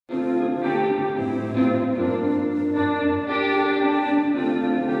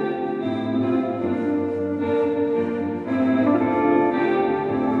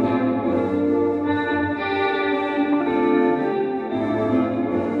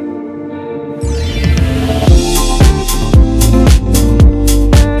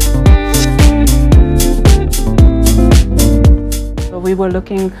we were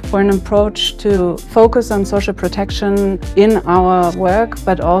looking for an approach to focus on social protection in our work,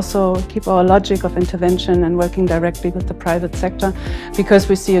 but also keep our logic of intervention and working directly with the private sector, because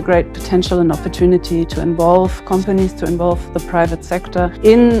we see a great potential and opportunity to involve companies, to involve the private sector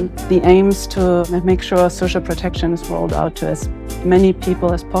in the aims to make sure social protection is rolled out to as many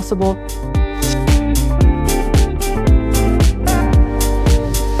people as possible.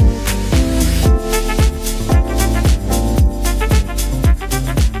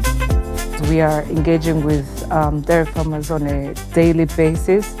 We are engaging with dairy farmers on a daily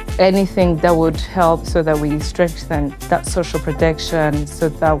basis. Anything that would help so that we strengthen that social protection, so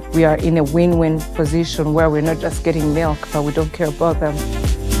that we are in a win-win position where we're not just getting milk, but we don't care about them.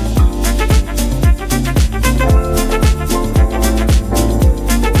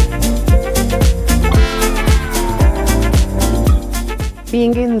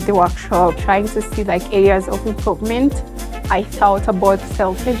 Being in the workshop, trying to see areas of improvement, I thought about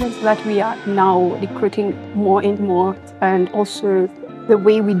self-agents that we are now recruiting more and more, and also the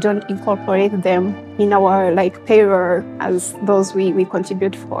way we don't incorporate them in our payroll as those we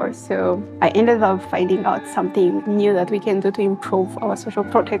contribute for. So I ended up finding out something new that we can do to improve our social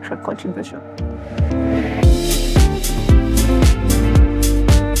protection contribution.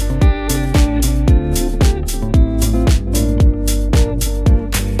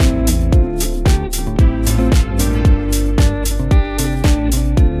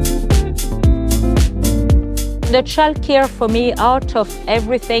 The childcare for me, out of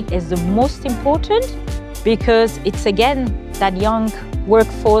everything, is the most important, because it's again that young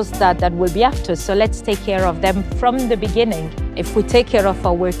workforce that will be after. So let's take care of them from the beginning. If we take care of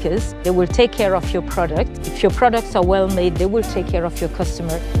our workers, they will take care of your product. If your products are well made, they will take care of your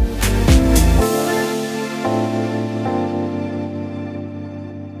customer.